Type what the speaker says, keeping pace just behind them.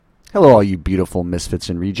Hello, all you beautiful misfits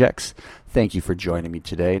and rejects. Thank you for joining me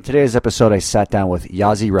today. In today's episode, I sat down with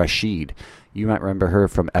Yazi Rashid. You might remember her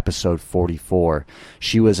from episode 44.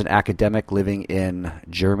 She was an academic living in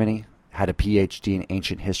Germany, had a PhD in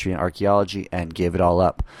ancient history and archaeology, and gave it all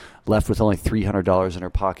up. Left with only $300 in her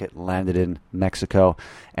pocket, landed in Mexico,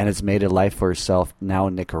 and has made a life for herself now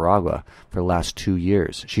in Nicaragua for the last 2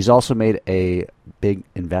 years. She's also made a big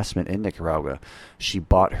investment in Nicaragua. She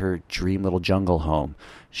bought her dream little jungle home.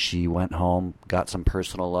 She went home, got some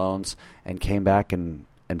personal loans, and came back and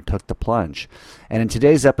took the plunge. And in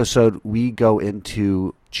today's episode, we go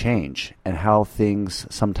into change and how things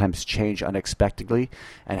sometimes change unexpectedly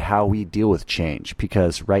and how we deal with change.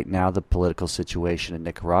 Because right now, the political situation in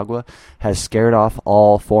Nicaragua has scared off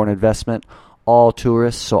all foreign investment, all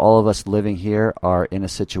tourists. So all of us living here are in a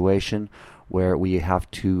situation where we have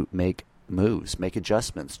to make moves, make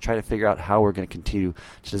adjustments, try to figure out how we're going to continue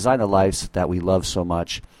to design the lives that we love so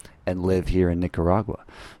much and live here in Nicaragua.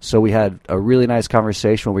 So we had a really nice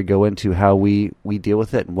conversation where we go into how we deal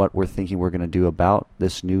with it and what we're thinking we're going to do about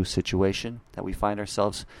this new situation that we find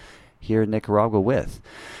ourselves here in Nicaragua with.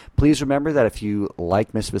 Please remember that if you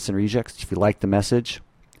like Misfits and Rejects, if you like the message,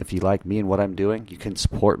 if you like me and what I'm doing, you can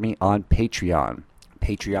support me on Patreon.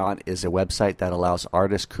 Patreon is a website that allows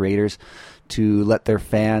artists, creators to let their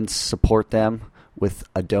fans support them with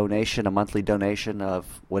a donation, a monthly donation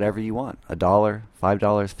of whatever you want, $1, $5,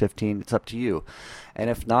 $15, it's up to you. And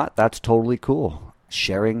if not, that's totally cool.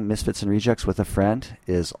 Sharing Misfits and Rejects with a friend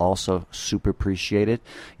is also super appreciated.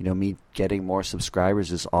 You know, me getting more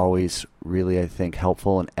subscribers is always really, I think,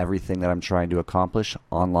 helpful in everything that I'm trying to accomplish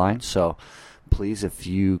online. So please, if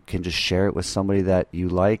you can just share it with somebody that you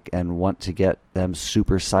like and want to get them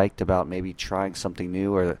super psyched about maybe trying something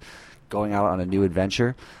new or going out on a new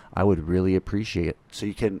adventure, I would really appreciate it. So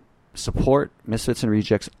you can support Misfits and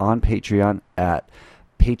Rejects on Patreon at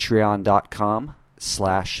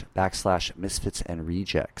patreon.com//Misfits and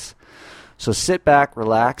Rejects. So sit back,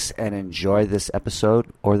 relax, and enjoy this episode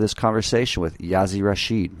or this conversation with Yazi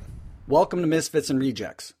Rashid. Welcome to Misfits and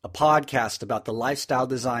Rejects, a podcast about the lifestyle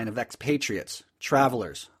design of expatriates,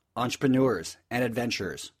 travelers, entrepreneurs, and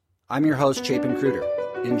adventurers. I'm your host, Chapin Kruder.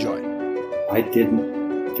 Enjoy. I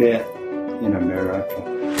didn't fit in America.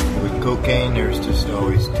 With cocaine, there's just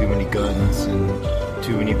always too many guns and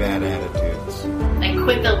too many bad attitudes. I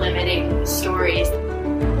quit the limiting stories.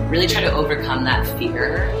 Really try to overcome that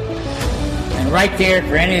fear. And right there,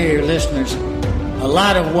 for any of your listeners, a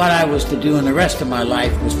lot of what I was to do in the rest of my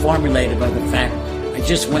life was formulated by the fact I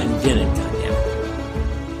just went and did it, goddamn.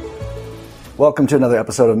 Welcome to another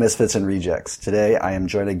episode of Misfits and Rejects. Today I am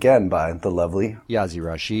joined again by the lovely Yazi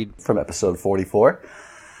Rashid from episode 44.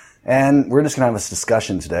 And we're just going to have this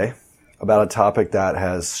discussion today about a topic that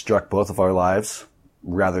has struck both of our lives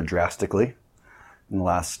rather drastically in the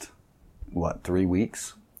last, 3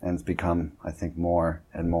 weeks? And it's become, I think, more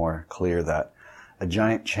and more clear that a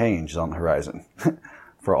giant change is on the horizon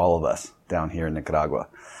for all of us down here in Nicaragua.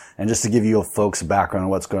 And just to give you folks a background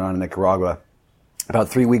on what's going on in Nicaragua, about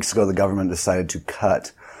 3 weeks ago, the government decided to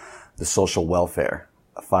cut the social welfare,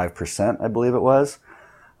 5%, I believe it was,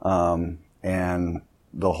 and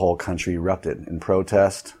the whole country erupted in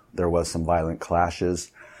protest. There was some violent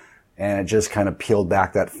clashes, and it just kind of peeled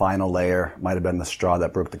back that final layer. Might have been the straw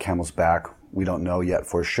that broke the camel's back. We don't know yet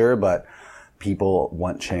for sure, but people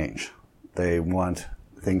want change. They want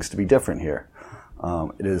things to be different here.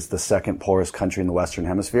 It is the second poorest country in the Western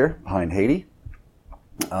Hemisphere, behind Haiti.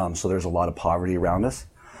 So there's a lot of poverty around us.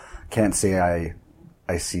 Can't say I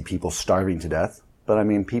see people starving to death, but I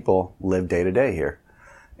mean, people live day to day here.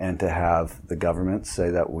 And to have the government say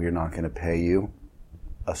that we're not going to pay you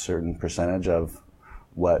a certain percentage of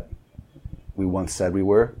what we once said we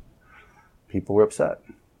were, people were upset.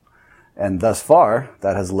 And thus far,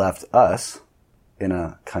 that has left us in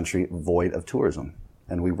a country void of tourism.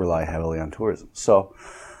 And we rely heavily on tourism. So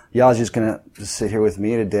Yazi's going to sit here with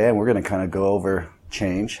me today, and we're going to kind of go over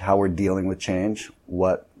change, how we're dealing with change,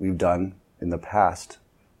 what we've done in the past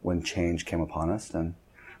when change came upon us, and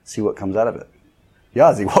see what comes out of it.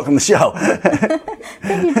 Yazi, welcome to the show.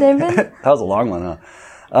 Thank you, David. That was a long one, huh?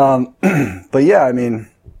 But yeah, I mean,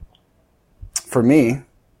 for me,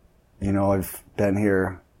 I've been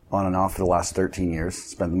here on and off for the last 13 years,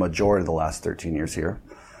 spent the majority of the last 13 years here,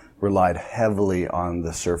 relied heavily on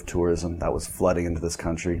the surf tourism that was flooding into this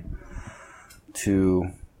country to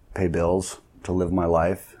pay bills, to live my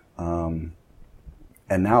life. And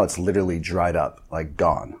now it's literally dried up, like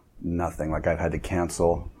gone, nothing. Like I've had to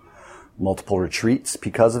cancel multiple retreats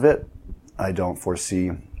because of it. I don't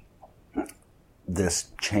foresee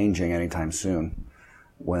this changing anytime soon.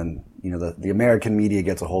 When the American media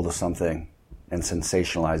gets a hold of something, and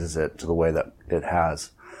sensationalizes it to the way that it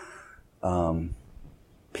has.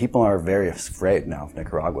 People are very afraid now of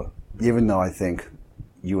Nicaragua, even though I think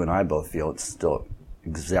you and I both feel it's still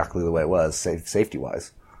exactly the way it was,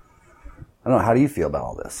 safety-wise. I don't know, how do you feel about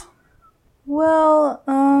all this? Well,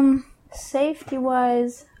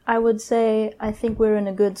 safety-wise, I would say I think we're in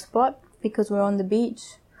a good spot because we're on the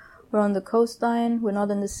beach, we're on the coastline, we're not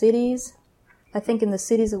in the cities. I think in the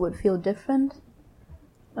cities it would feel different.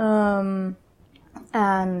 And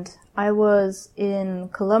I was in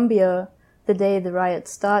Colombia the day the riot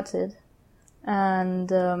started. And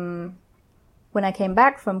when I came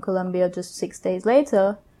back from Colombia just 6 days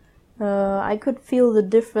later, I could feel the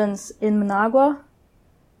difference in Managua.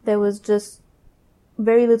 There was just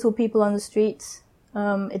very little people on the streets.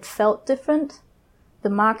 It felt different. The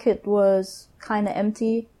market was kind of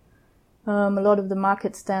empty. A lot of the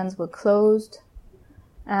market stands were closed.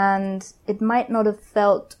 And it might not have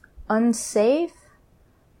felt unsafe,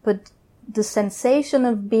 but the sensation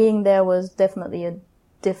of being there was definitely a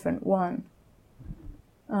different one.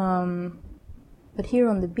 But here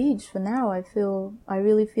on the beach, for now, I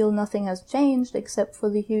really feel nothing has changed except for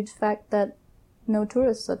the huge fact that no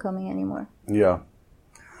tourists are coming anymore. Yeah.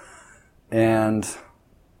 And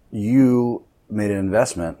you made an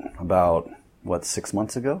investment about, 6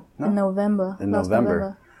 months ago? No? In November. Last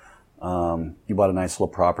November. You bought a nice little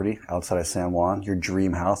property outside of San Juan, your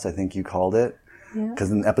dream house, I think you called it.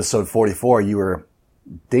 Because in episode 44, you were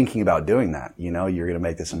thinking about doing that. You know, you're going to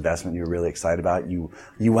make this investment. You were really excited about it. You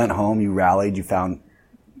went home, you rallied, you found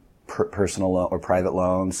personal or private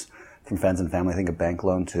loans from friends and family, I think a bank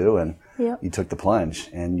loan too, and you took the plunge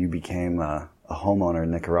and you became a homeowner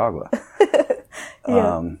in Nicaragua.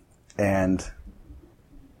 And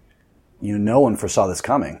no one foresaw this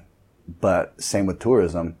coming, but same with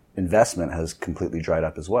tourism, investment has completely dried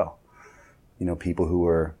up as well. You know, people who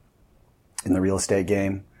were in the real estate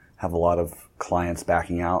game have a lot of clients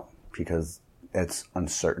backing out because it's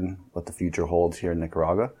uncertain what the future holds here in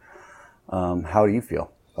Nicaragua. How do you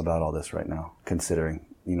feel about all this right now, considering,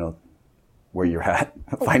 where you're at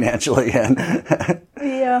financially? And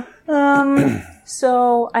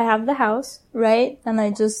So I have the house, right? And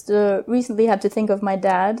I just recently had to think of my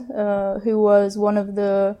dad, who was one of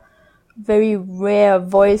the very rare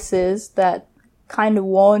voices that kind of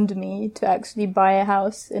warned me to actually buy a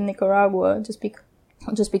house in Nicaragua just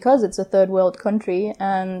because it's a third world country.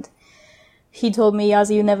 And he told me,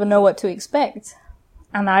 Yazi, you never know what to expect.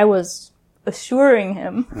 And I was assuring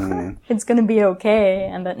him it's going to be okay,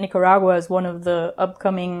 and that Nicaragua is one of the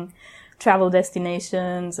upcoming travel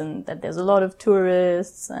destinations, and that there's a lot of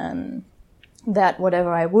tourists, and that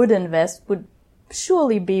whatever I would invest would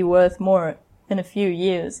surely be worth more in a few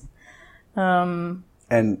years. And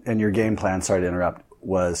your game plan, sorry to interrupt,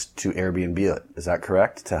 was to Airbnb it. Is that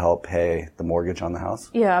correct? To help pay the mortgage on the house?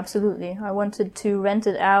 Yeah, absolutely. I wanted to rent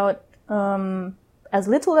it out as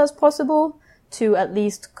little as possible to at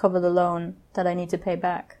least cover the loan that I need to pay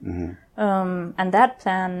back. And that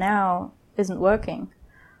plan now isn't working.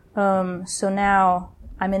 So now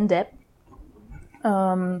I'm in debt,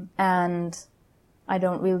 and I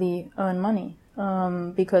don't really earn money,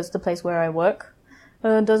 because the place where I work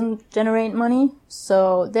doesn't generate money,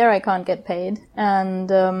 so there I can't get paid. And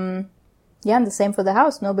and the same for the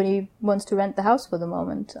house. Nobody wants to rent the house for the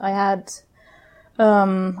moment. I had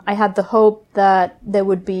the hope that there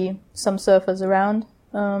would be some surfers around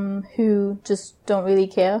who just don't really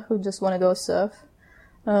care, who just want to go surf.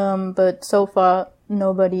 But so far,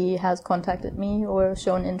 nobody has contacted me or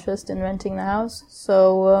shown interest in renting the house.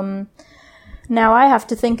 So now I have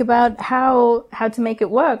to think about how to make it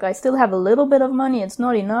work. I still have a little bit of money. It's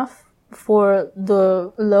not enough for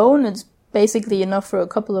the loan. It's basically enough for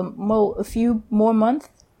a few more months.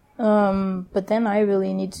 But then I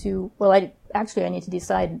really need to. I need to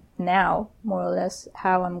decide now, more or less,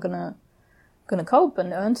 how I'm gonna cope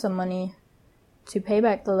and earn some money to pay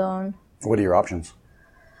back the loan. What are your options?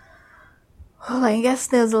 Well, I guess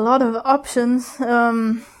there's a lot of options.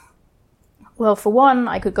 Well, for one,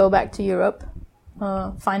 I could go back to Europe,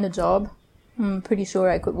 find a job. I'm pretty sure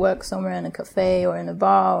I could work somewhere in a cafe or in a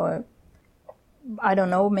bar, or I don't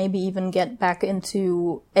know, maybe even get back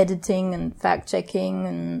into editing and fact-checking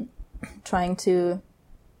and trying to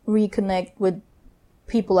reconnect with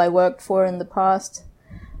people I worked for in the past.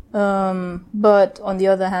 But on the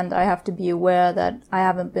other hand, I have to be aware that I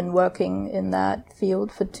haven't been working in that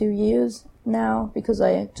field for 2 years now because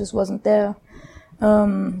I just wasn't there.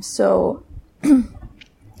 So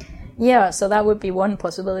that would be one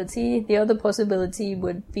possibility. The other possibility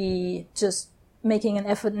would be just making an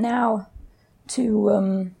effort now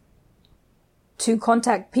to to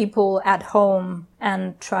contact people at home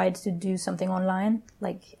and tried to do something online,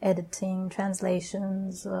 like editing,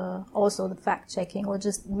 translations, also the fact-checking, or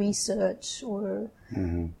just research, or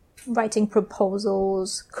writing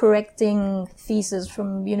proposals, correcting theses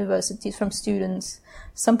from universities, from students,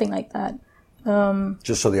 something like that.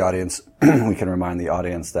 Just so the audience, we can remind the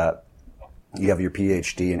audience that you have your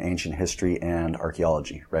PhD in ancient history and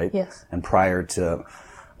archaeology, right? Yes. And prior to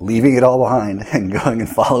leaving it all behind and going and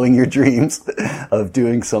following your dreams of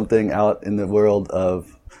doing something out in the world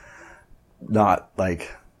of not like,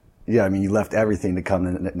 I mean, you left everything to come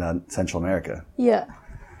to Central America. Yeah.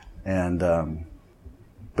 And,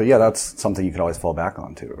 but yeah, that's something you could always fall back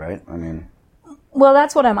on too, right? I mean. Well,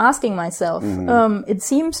 that's what I'm asking myself. It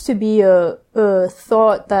seems to be a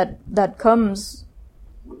thought that comes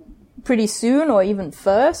pretty soon, or even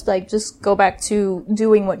first, like just go back to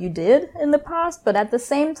doing what you did in the past. But at the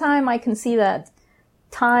same time, I can see that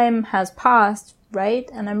time has passed, right?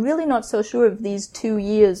 And I'm really not so sure if these 2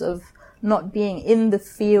 years of not being in the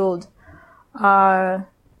field are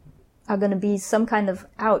going to be some kind of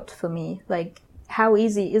out for me. Like, how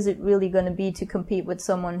easy is it really going to be to compete with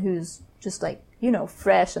someone who's just like,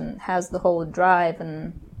 fresh and has the whole drive,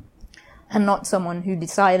 and not someone who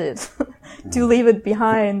decided to leave it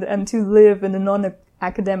behind and to live in a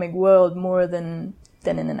non-academic world more than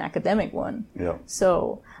in an academic one. Yeah.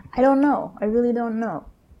 So I don't know. I really don't know.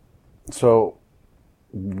 So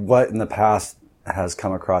what in the past has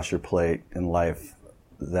come across your plate in life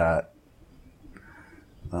that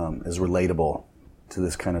is relatable to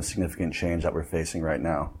this kind of significant change that we're facing right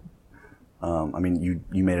now? I mean,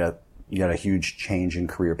 you had a huge change in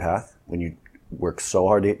career path when you worked so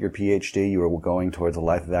hard to get your PhD. You were going towards a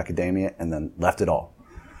life of academia and then left it all.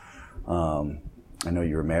 I know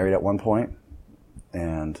you were married at one point,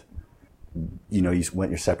 and you went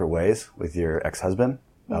your separate ways with your ex-husband.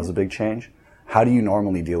 That was a big change. How do you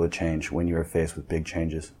normally deal with change when you are faced with big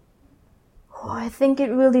changes? Oh, I think it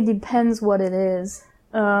really depends what it is.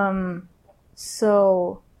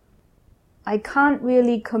 So I can't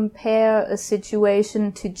really compare a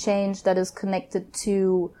situation to change that is connected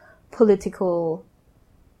to political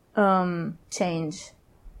change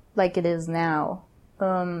like it is now.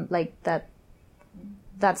 Like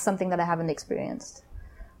that's something that I haven't experienced.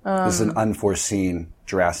 This is an unforeseen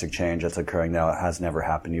drastic change that's occurring now. It has never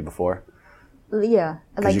happened to you before. Yeah,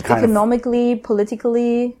 like economically,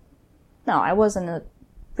 politically. No, I was in a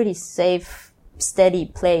pretty safe, steady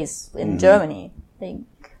place in Germany. Like,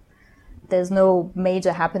 there's no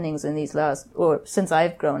major happenings in these since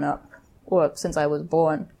I've grown up, or since I was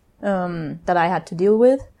born, that I had to deal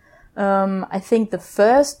with. I think the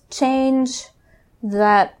first change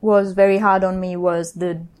that was very hard on me was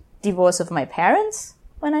the divorce of my parents,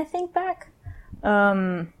 when I think back.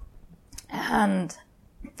 And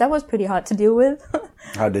that was pretty hard to deal with.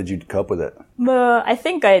 How did you cope with it? I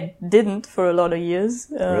think I didn't for a lot of years.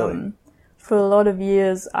 Really? For a lot of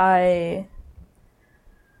years, I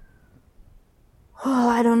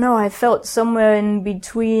don't know, I felt somewhere in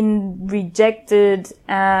between rejected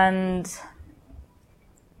and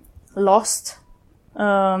lost,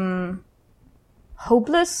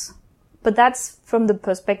 hopeless. But that's from the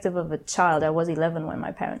perspective of a child. I was 11 when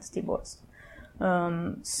my parents divorced.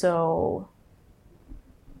 So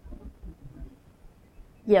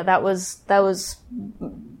yeah, that was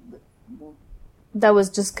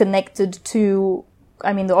just connected to,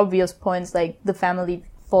 the obvious points, like the family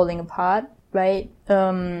falling apart, right?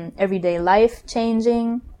 Everyday life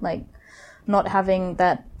changing, like not having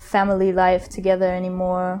that family life together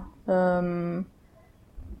anymore.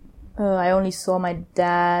 I only saw my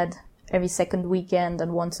dad every second weekend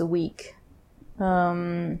and once a week.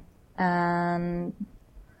 And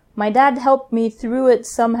my dad helped me through it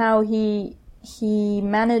somehow. He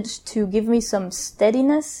managed to give me some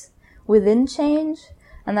steadiness within change.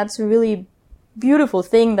 And that's a really beautiful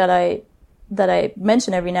thing that I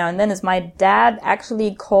mention every now and then, is my dad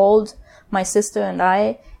actually called my sister and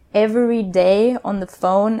I every day on the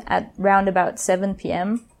phone at round about 7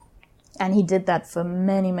 p.m. And he did that for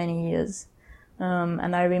many, many years.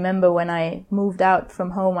 And I remember when I moved out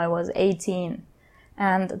from home, I was 18.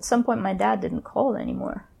 And at some point, my dad didn't call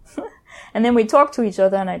anymore. And then we talked to each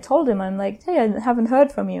other, and I told him, I'm like, hey, I haven't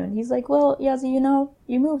heard from you. And he's like, well, Yazi,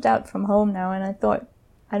 you moved out from home now. And I thought,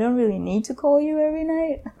 I don't really need to call you every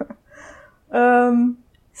night.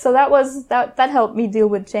 So that helped me deal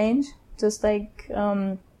with change. Just like,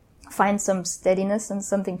 find some steadiness and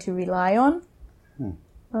something to rely on.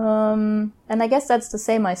 And I guess that's the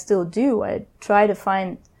same I still do. I try to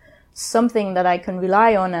find something that I can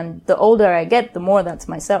rely on, and the older I get, the more that's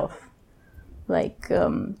myself. Like,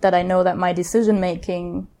 that I know that my decision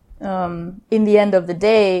making In the end of the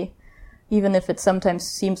day, even if it sometimes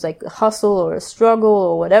seems like a hustle or a struggle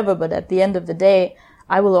or whatever, but at the end of the day,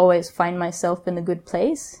 I will always find myself in a good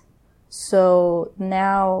place. So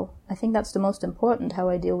now I think that's the most important. How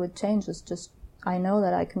I deal with change is just, I know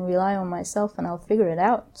that I can rely on myself and I'll figure it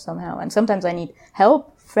out somehow. And sometimes I need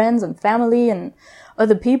help, friends and family and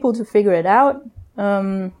other people to figure it out.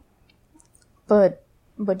 But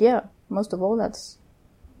yeah, most of all, that's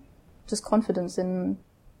just confidence in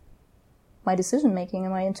my decision making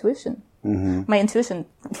and my intuition. Mm-hmm. My intuition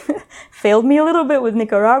failed me a little bit with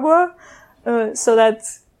Nicaragua. So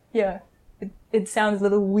that's, yeah, it sounds a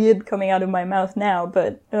little weird coming out of my mouth now,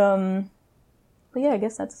 but yeah, I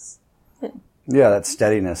guess that's it. Yeah, that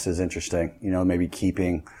steadiness is interesting. You know, maybe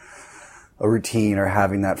keeping a routine or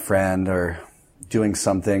having that friend or doing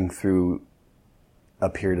something through a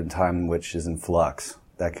period of time which is in flux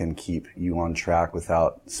that can keep you on track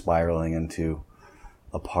without spiraling into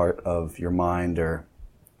a part of your mind or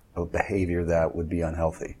a behavior that would be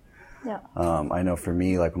unhealthy. Yeah. I know for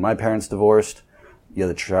me, like when my parents divorced, yeah,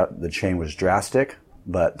 the change was drastic,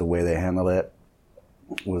 but the way they handled it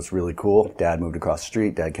was really cool. Dad moved across the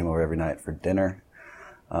street. Dad came over every night for dinner.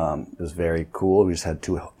 It was very cool. We just had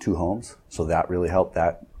two homes, so that really helped.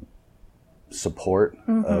 That support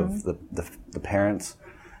of the parents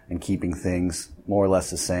and keeping things more or less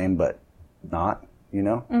the same, but not, you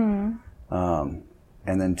know.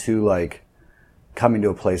 And then two, like coming to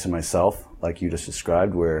a place in myself, like you just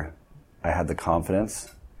described, where I had the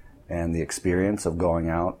confidence and the experience of going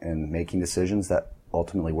out and making decisions that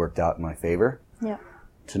ultimately worked out in my favor. Yeah.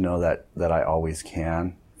 To know that I always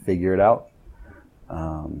can figure it out.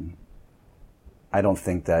 I don't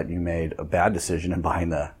think that you made a bad decision in buying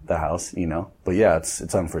the house, you know. But yeah,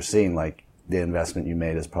 it's unforeseen. Like the investment you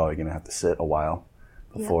made is probably going to have to sit a while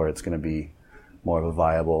before it's going to be more of a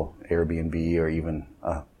viable Airbnb or even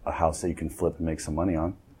a house that you can flip and make some money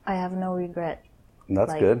on. I have no regret. And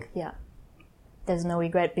that's good. Yeah. There's no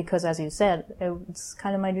regret because, as you said, it's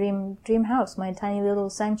kind of my dream house, my tiny little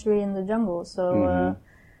sanctuary in the jungle. So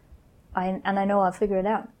I know I'll figure it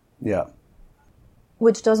out. Yeah.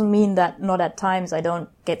 Which doesn't mean that not at times I don't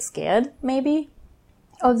get scared, maybe,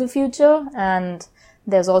 of the future. And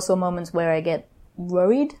there's also moments where I get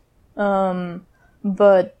worried.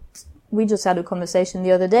 But we just had a conversation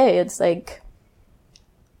the other day. It's like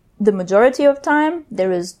the majority of time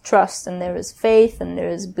there is trust and there is faith and there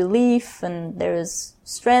is belief and there is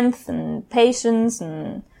strength and patience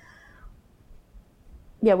and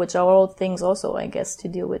yeah, which are all things also, I guess, to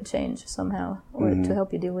deal with change somehow or to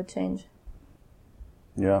help you deal with change.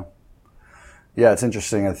 Yeah. Yeah, it's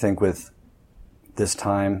interesting. I think with this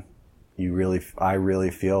time, I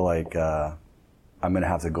really feel like I'm going to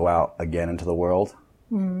have to go out again into the world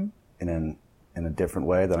in a different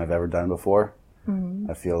way than I've ever done before.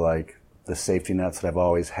 I feel like the safety nets that I've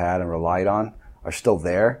always had and relied on are still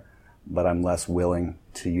there, but I'm less willing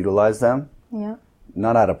to utilize them. Yeah.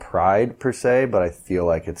 Not out of pride per se, but I feel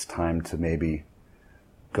like it's time to maybe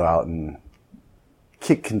go out and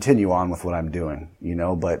continue on with what I'm doing, you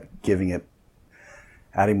know, but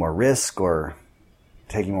adding more risk or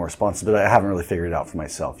taking more responsibility. I haven't really figured it out for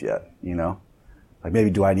myself yet, you know. Like maybe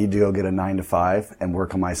do I need to go get a 9-to-5 and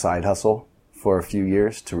work on my side hustle for a few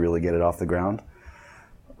years to really get it off the ground?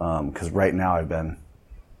 Because right now I've been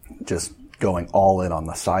just going all in on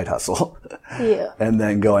the side hustle. Yeah. And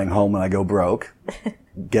then going home when I go broke,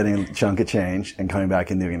 getting a chunk of change and coming back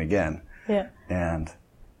and doing it again. Yeah. And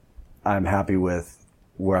I'm happy with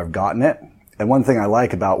where I've gotten it. And one thing I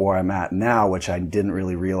like about where I'm at now, which I didn't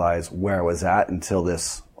really realize where I was at until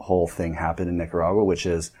this whole thing happened in Nicaragua, which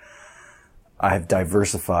is I have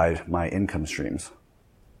diversified my income streams,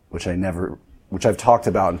 which I've talked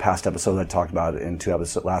about in past episodes. I talked about it in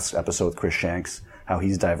last episode with Chris Shanks, how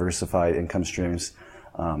he's diversified income streams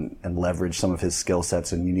and leveraged some of his skill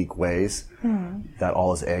sets in unique ways that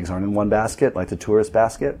all his eggs aren't in one basket, like the tourist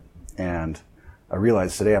basket. And I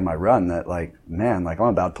realized today on my run that I'm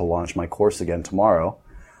about to launch my course again tomorrow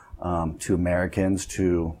to Americans,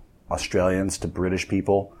 to Australians, to British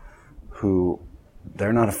people who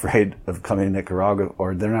they're not afraid of coming to Nicaragua,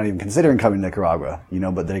 or they're not even considering coming to Nicaragua, you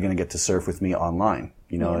know, but they're going to get to surf with me online,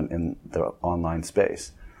 you know, in the online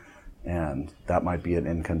space. And that might be an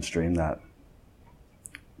income stream that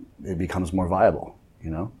it becomes more viable,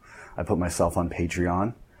 you know. I put myself on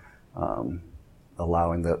Patreon,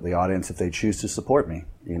 allowing the audience, if they choose to support me,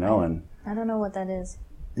 you know. And I don't know what that is.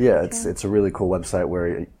 Yeah, it's a really cool website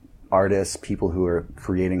where artists, people who are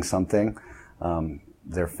creating something,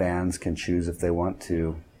 their fans can choose if they want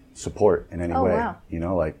to support in any way. Wow. You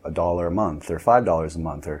know, like $1 a month or $5 a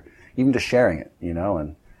month, or even just sharing it, you know.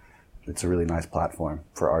 And it's a really nice platform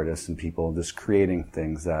for artists and people just creating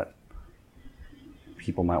things that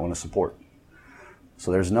people might want to support.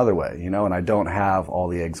 So there's another way, you know, and I don't have all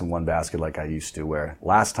the eggs in one basket like I used to, where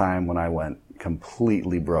last time when I went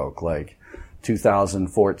completely broke, like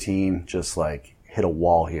 2014, just like hit a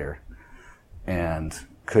wall here and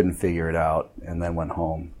couldn't figure it out and then went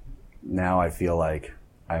home. Now I feel like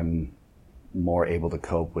I'm more able to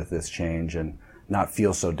cope with this change and not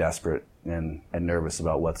feel so desperate and nervous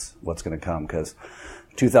about what's going to come. Because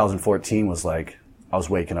 2014 was like, I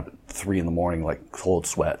was waking up at 3 a.m, like cold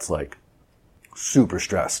sweats, like super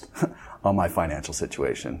stressed on my financial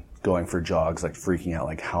situation, going for jogs, like freaking out,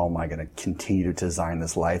 like how am I going to continue to design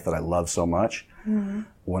this life that I love so much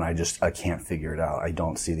when I can't figure it out. I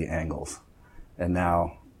don't see the angles. And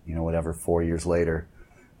now, you know, whatever, 4 years later,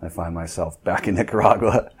 I find myself back in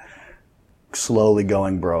Nicaragua, slowly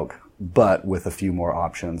going broke, but with a few more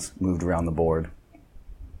options moved around the board.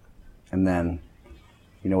 And then,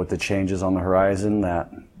 you know, with the changes on the horizon that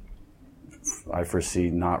I foresee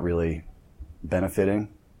not really benefiting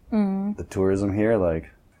the tourism here, like,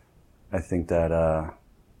 I think that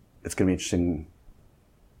it's going to be interesting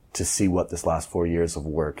to see what this last 4 years of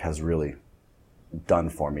work has really done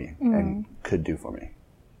for me and could do for me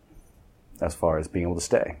as far as being able to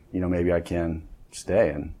stay. You know, maybe I can stay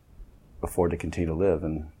and afford to continue to live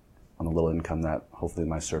and on a little income that hopefully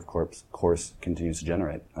my surf course continues to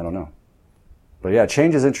generate. I don't know. But yeah,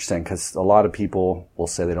 change is interesting because a lot of people will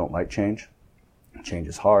say they don't like change. Change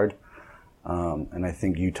is hard. And I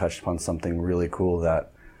think you touched upon something really cool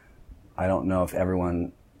that I don't know if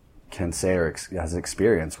everyone can say or has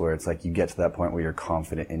experience, where it's like you get to that point where you're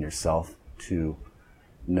confident in yourself to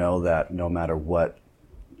know that no matter what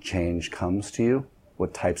change comes to you,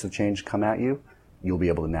 what types of change come at you, you'll be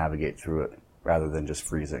able to navigate through it rather than just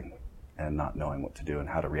freezing and not knowing what to do and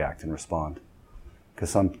how to react and respond. Because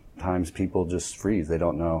sometimes people just freeze. They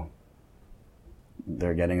don't know.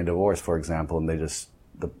 They're getting a divorce, for example, and they just,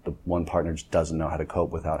 the one partner just doesn't know how to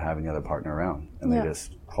cope without having the other partner around. And they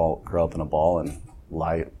just curl up in a ball and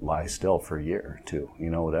lie still for a year or two, you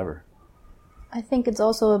know, whatever. I think it's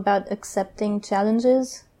also about accepting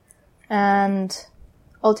challenges and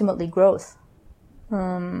ultimately growth.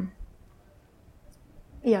 Yeah,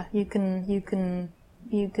 you can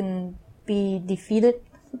be defeated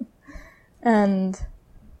and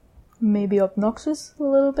maybe obnoxious a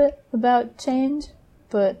little bit about change,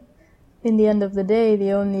 but in the end of the day,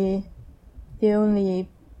 only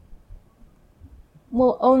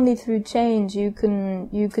through change you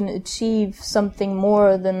can achieve something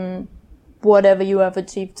more than whatever you have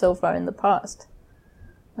achieved so far in the past.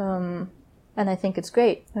 And I think it's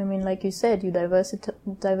great. I mean, like you said, you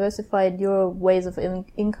diversified your ways of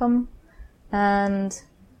income, and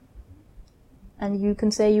you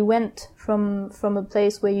can say you went from a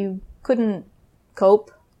place where you couldn't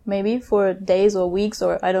cope, maybe for days or weeks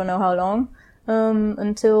or I don't know how long,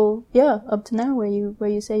 until up to now where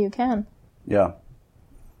you say you can. Yeah,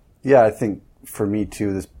 I think for me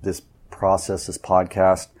too, this process, this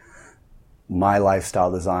podcast, my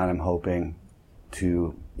lifestyle design, I'm hoping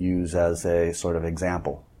to use as a sort of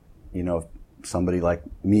example. You know, somebody like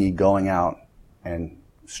me going out and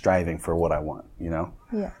striving for what I want, you know?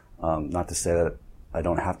 Yeah. Not to say that I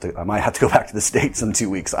might have to go back to the States in 2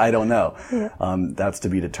 weeks. I don't know. Yeah. That's to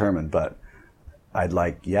be determined, but I'd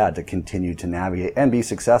like, to continue to navigate and be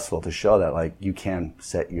successful, to show that like you can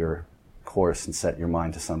set your course and set your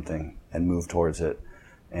mind to something and move towards it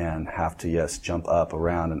and have to, jump up,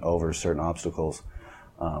 around and over certain obstacles,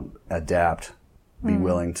 adapt, be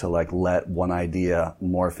willing to like let one idea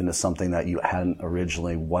morph into something that you hadn't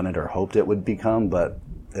originally wanted or hoped it would become, but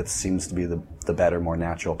it seems to be the better, more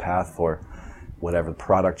natural path for whatever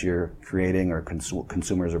product you're creating or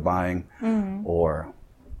consumers are buying, or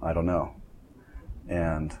I don't know.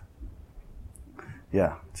 And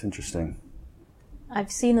it's interesting.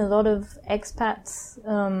 I've seen a lot of expats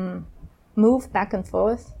move back and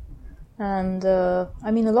forth. And,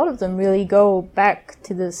 I mean, a lot of them really go back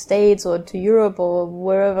to the States or to Europe or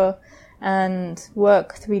wherever and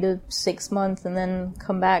work 3 to 6 months and then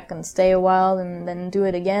come back and stay a while and then do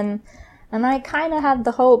it again. And I kind of had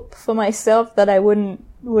the hope for myself that I wouldn't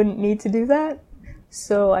need to do that.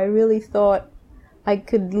 So I really thought I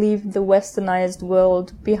could leave the westernized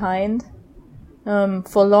world behind,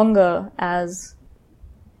 for longer as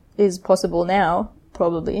is possible now,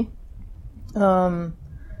 probably.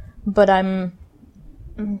 But I'm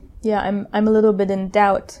a little bit in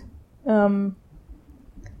doubt,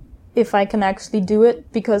 if I can actually do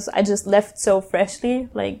it, because I just left so freshly.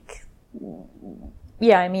 Like,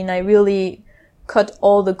 I mean, I really cut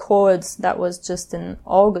all the cords. That was just in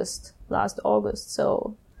last August.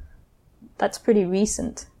 So that's pretty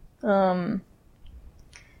recent. Yeah,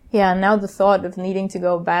 now the thought of needing to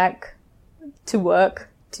go back to work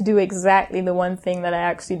to do exactly the one thing that I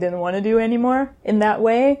actually didn't want to do anymore in that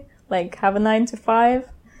way, like have a 9 to 5,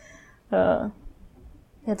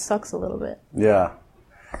 it sucks a little bit. Yeah.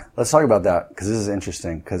 Let's talk about that, because this is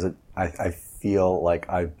interesting, because I feel like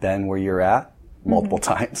I've been where you're at multiple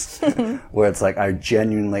times, where it's like I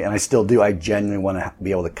genuinely, and I still do, I genuinely want to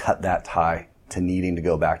be able to cut that tie to needing to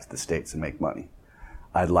go back to the States and make money.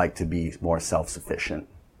 I'd like to be more self-sufficient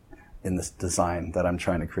in this design that I'm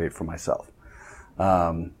trying to create for myself.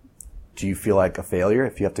 Do you feel like a failure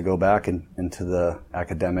if you have to go back into the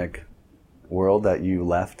academic world that you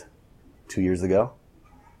left 2 years ago?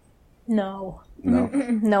 No. No?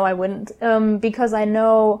 No, I wouldn't. Because I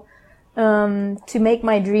know to make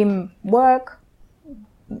my dream work,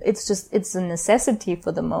 it's a necessity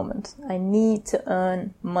for the moment. I need to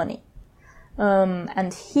earn money.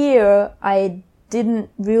 And here, I didn't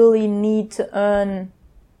really need to earn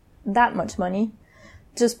that much money,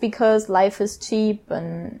 just because life is cheap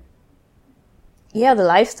and, yeah, the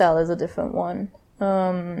lifestyle is a different one.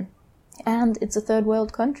 And it's a third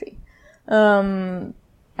world country. And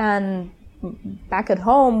back at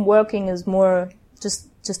home, working is more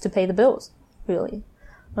just to pay the bills, really.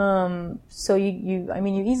 So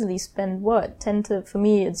you easily spend for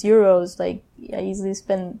me it's euros, like I easily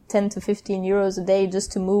spend 10 to 15 euros a day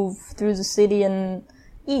just to move through the city and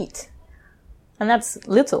eat. And that's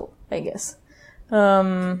little, I guess.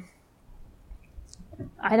 I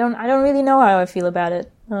don't really know how I feel about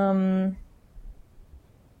it. I'm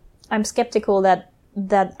skeptical that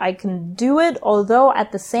I can do it, although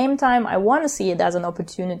at the same time I want to see it as an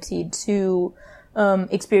opportunity to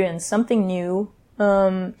experience something new,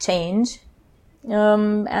 change,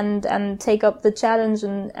 and take up the challenge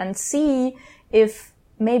and see if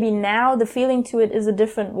maybe now the feeling to it is a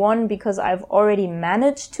different one because I've already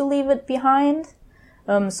managed to leave it behind.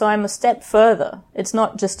 So I'm a step further. It's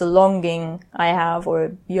not just a longing I have or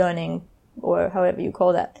a yearning or however you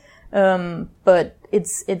call that. But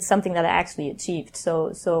it's something that I actually achieved.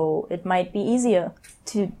 So it might be easier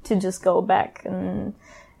to just go back and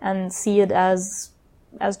see it as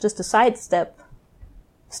just a sidestep,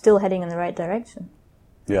 still heading in the right direction.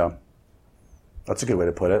 Yeah. That's a good way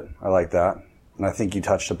to put it. I like that. And I think you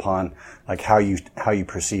touched upon like how you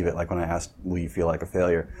perceive it. Like when I asked, will you feel like a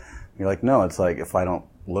failure? You're like, no, it's like if I don't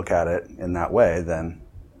look at it in that way, then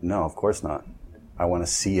no, of course not. I want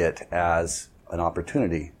to see it as an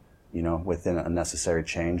opportunity, within a necessary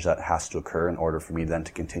change that has to occur in order for me then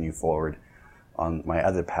to continue forward on my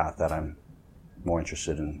other path that I'm more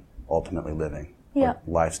interested in ultimately living. Yeah.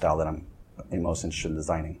 Lifestyle that I'm most interested in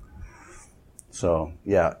designing. So,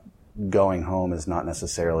 yeah, going home is not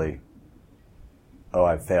necessarily, oh,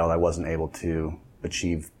 I failed, I wasn't able to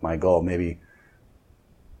achieve my goal. Maybe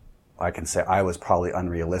I can say I was probably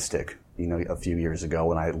unrealistic, a few years ago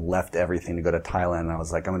when I left everything to go to Thailand. And I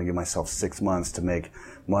was like, I'm going to give myself 6 months to make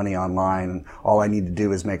money online. And all I need to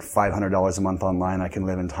do is make $500 a month online. I can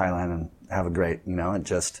live in Thailand and have a great, it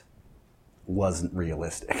just wasn't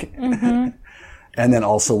realistic. Mm-hmm. And then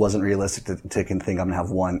also wasn't realistic to think I'm going to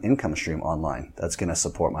have one income stream online that's going to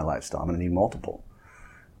support my lifestyle. I'm going to need multiple.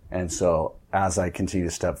 And so as I continue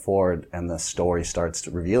to step forward and the story starts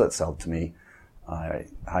to reveal itself to me, I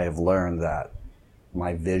have learned that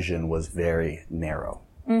my vision was very narrow,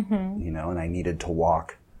 mm-hmm. And I needed to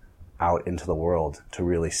walk out into the world to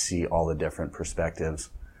really see all the different perspectives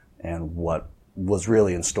and what was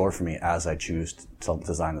really in store for me as I choose to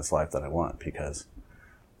design this life that I want. Because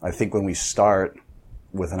I think when we start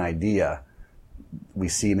with an idea, we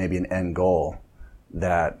see maybe an end goal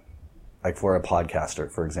that, like for a podcaster,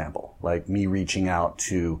 for example, like me reaching out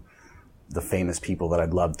to the famous people that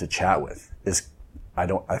I'd love to chat with is,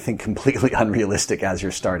 I think completely unrealistic as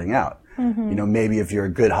you're starting out. Mm-hmm. Maybe if you're a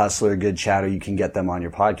good hustler, a good chatter, you can get them on your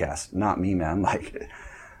podcast. Not me, man. Like,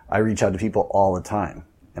 I reach out to people all the time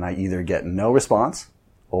and I either get no response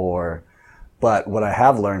but what I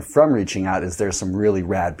have learned from reaching out is there's some really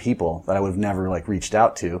rad people that I would have never reached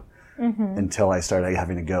out to mm-hmm. until I started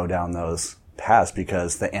having to go down those paths,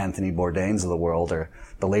 because the Anthony Bourdains of the world or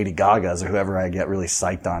the Lady Gagas or whoever I get really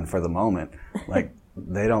psyched on for the moment,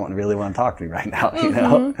 they don't really want to talk to me right now,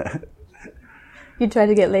 Mm-hmm. You tried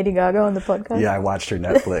to get Lady Gaga on the podcast? Yeah, I watched her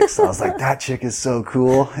Netflix. I was like, that chick is so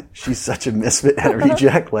cool. She's such a misfit and a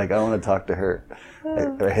reject. I want to talk to her.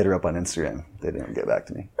 I hit her up on Instagram. They didn't get back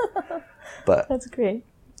to me. But that's great.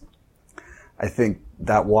 I think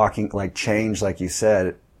that walking, change, like you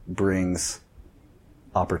said, brings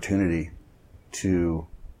opportunity to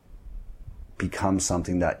become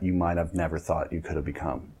something that you might have never thought you could have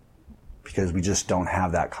become. because we just don't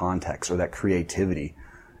have that context or that creativity,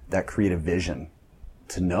 that creative vision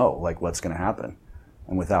to know like what's going to happen.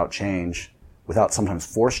 And without change, without sometimes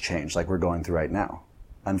forced change like we're going through right now,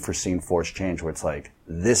 unforeseen forced change where it's like,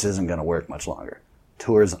 this isn't going to work much longer.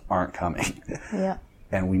 Tours aren't coming. Yeah.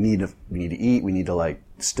 And we need to eat, we need to like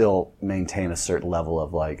still maintain a certain level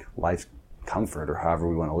of like life comfort or however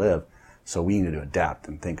we want to live. So we need to adapt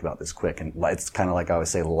and think about this quick. And it's kind of like I always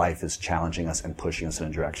say, life is challenging us and pushing us in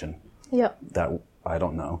a direction that I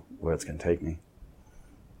don't know where it's going to take me.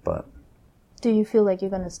 But do you feel like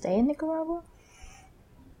you're going to stay in Nicaragua?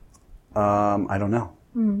 I don't know.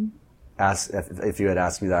 Mm-hmm. If you had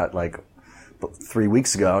asked me that like 3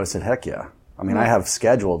 weeks ago, I would have said, heck yeah. I mean, I have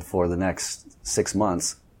scheduled for the next 6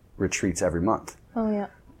 months retreats every month. Oh, yeah.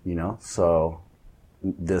 You know, so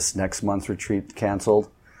this next month's retreat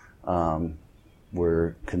canceled.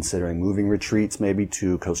 We're considering moving retreats maybe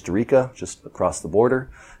to Costa Rica, just across the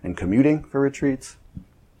border, and commuting for retreats.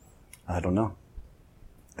 I don't know.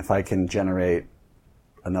 If I can generate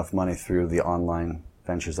enough money through the online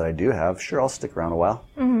ventures that I do have, sure, I'll stick around a while.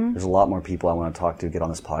 Mm-hmm. There's a lot more people I want to talk to, get on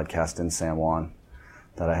this podcast in San Juan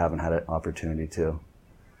that I haven't had an opportunity to.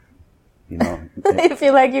 You know, I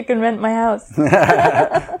feel like you can rent my house.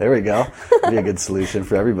 There we go. That'd be a good solution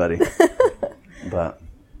for everybody. But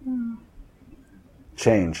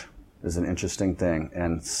change is an interesting thing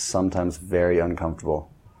and sometimes very uncomfortable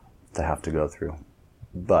to have to go through.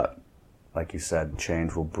 But like you said,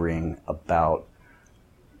 change will bring about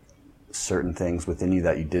certain things within you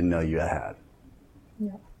that you didn't know you had.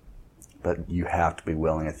 Yeah. But you have to be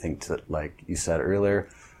willing, I think, to, like you said earlier,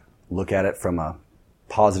 look at it from a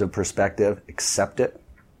positive perspective, accept it.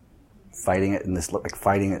 Fighting it in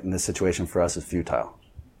this situation for us is futile.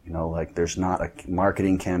 You know, like there's not a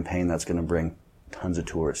marketing campaign that's going to bring tons of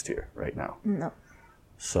tourists here right now. No.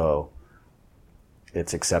 So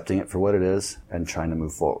it's accepting it for what it is and trying to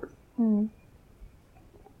move forward. Mm.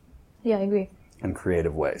 Yeah, I agree. In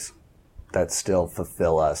creative ways that still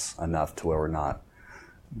fulfill us enough to where we're not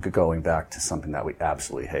going back to something that we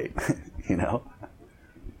absolutely hate, you know?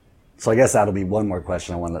 So I guess that'll be one more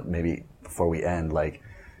question I want to maybe before we end. Like,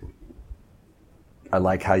 I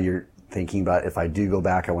like how you're thinking about if I do go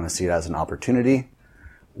back, I want to see it as an opportunity.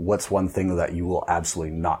 What's one thing that you will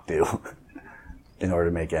absolutely not do in order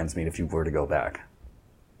to make ends meet if you were to go back?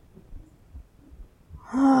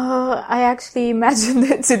 I actually imagined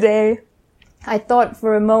it today. I thought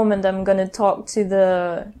for a moment I'm going to talk to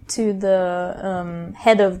the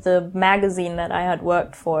head of the magazine that I had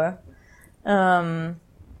worked for, and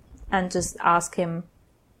just ask him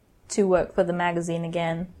to work for the magazine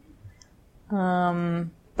again.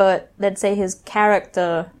 But let's say his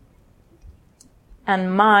character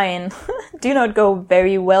and mine do not go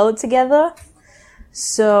very well together.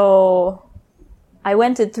 So I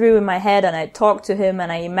went it through in my head and I talked to him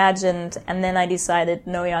and I imagined, and then I decided,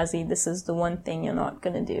 no, Yazi, this is the one thing you're not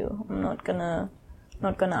gonna do. I'm not gonna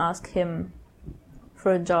ask him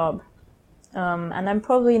for a job. And I'm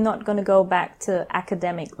probably not gonna go back to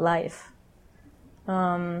academic life.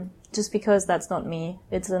 Just because that's not me.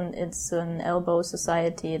 It's an elbow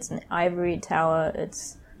society. It's an ivory tower.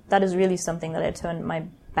 That is really something that I turned my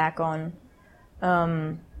back on.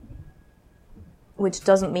 Which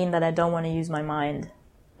doesn't mean that I don't want to use my mind,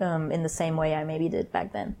 in the same way I maybe did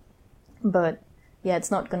back then. But yeah,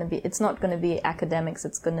 it's not gonna be academics.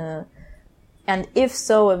 It's gonna, and if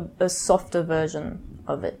so, a softer version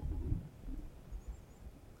of it.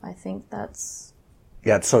 I think that's.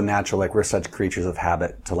 Yeah, it's so natural. Like, we're such creatures of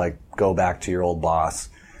habit to like go back to your old boss,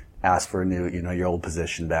 ask for a new, your old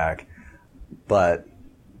position back. But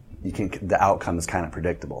the outcome is kind of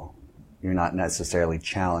predictable. You're not necessarily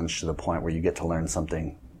challenged to the point where you get to learn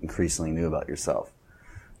something increasingly new about yourself.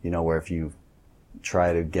 Where if you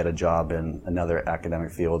try to get a job in another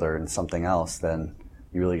academic field or in something else, then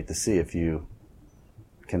you really get to see if you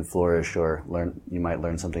can flourish or you might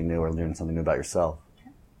learn something new or learn something new about yourself.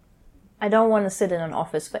 I don't want to sit in an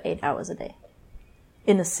office for 8 hours a day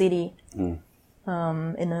in a city, in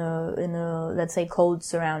a let's say cold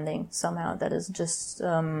surrounding somehow that is just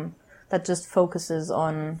that just focuses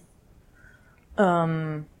on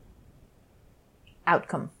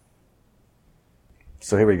outcome.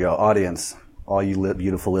 So here we go, audience, all you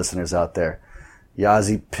beautiful listeners out there.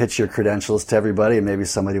 Yazi, pitch your credentials to everybody, and maybe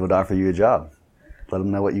somebody would offer you a job. Let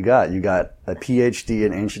them know what you got. You got a PhD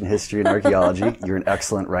in ancient history and archaeology. You're an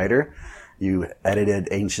excellent writer. You edited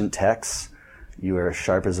ancient texts. You are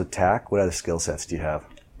sharp as a tack. What other skill sets do you have?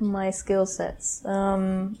 My skill sets.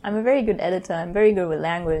 I'm a very good editor. I'm very good with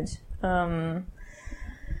language.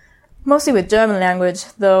 Mostly with German language,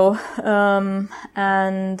 though.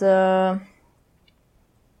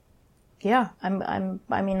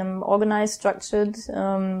 I'm organized, structured,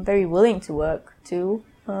 very willing to work too.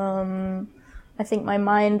 I think my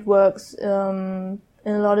mind works in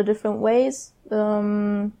a lot of different ways.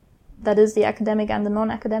 That is the academic and the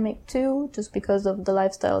non-academic too, just because of the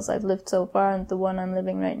lifestyles I've lived so far and the one I'm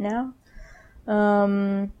living right now.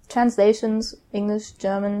 Translations, English,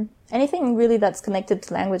 German, anything really that's connected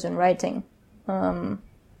to language and writing.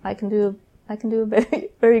 I can do a very,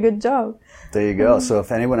 very good job. There you go. So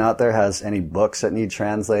if anyone out there has any books that need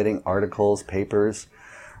translating, articles, papers,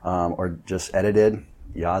 or just edited,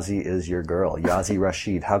 Yazi is your girl. Yazi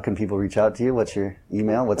Rashid. How can people reach out to you? What's your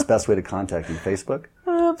email? What's the best way to contact you? Facebook?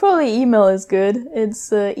 Probably email is good.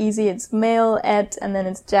 It's easy. It's mail at, and then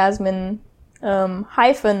it's Jasmine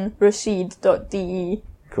 -rashid.de.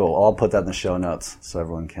 Cool. I'll put that in the show notes so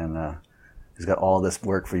everyone can, who's got all this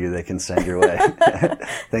work for you, they can send your way.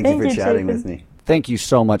 Thank you for chatting with me. Thank you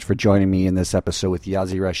so much for joining me in this episode with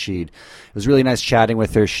Yazi Rashid. It was really nice chatting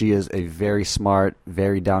with her. She is a very smart,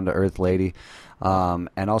 very down-to-earth lady,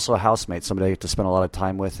 and also a housemate, somebody I get to spend a lot of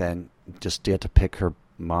time with and just get to pick her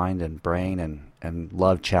mind and brain and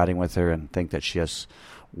love chatting with her and think that she has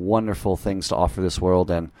wonderful things to offer this world,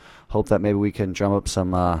 and hope that maybe we can drum up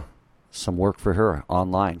some work for her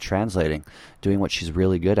online, translating, doing what she's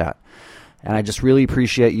really good at. And I just really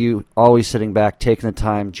appreciate you always sitting back, taking the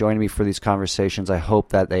time, joining me for these conversations. I hope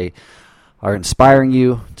that they are inspiring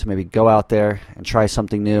you to maybe go out there and try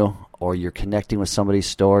something new, or you're connecting with somebody's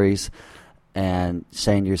stories and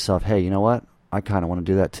saying to yourself, hey, you know what? I kind of want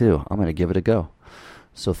to do that too. I'm going to give it a go.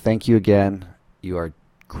 So thank you again. You are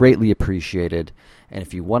greatly appreciated. And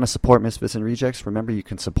if you want to support Misfits and Rejects, remember you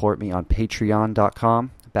can support me on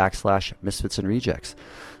patreon.com/Misfits and Rejects.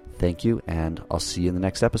 Thank you, and I'll see you in the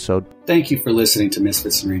next episode. Thank you for listening to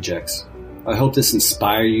Misfits and Rejects. I hope this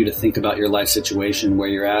inspires you to think about your life situation, where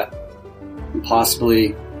you're at, and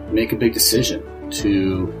possibly make a big decision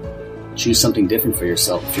to choose something different for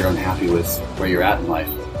yourself if you're unhappy with where you're at in life.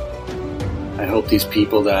 I hope these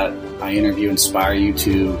people that I interview inspire you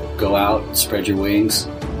to go out, spread your wings,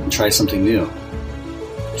 and try something new.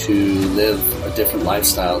 To live a different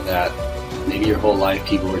lifestyle that maybe your whole life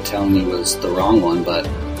people were telling you was the wrong one, but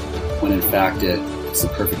when in fact it's the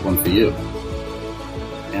perfect one for you.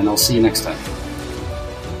 And I'll see you next time.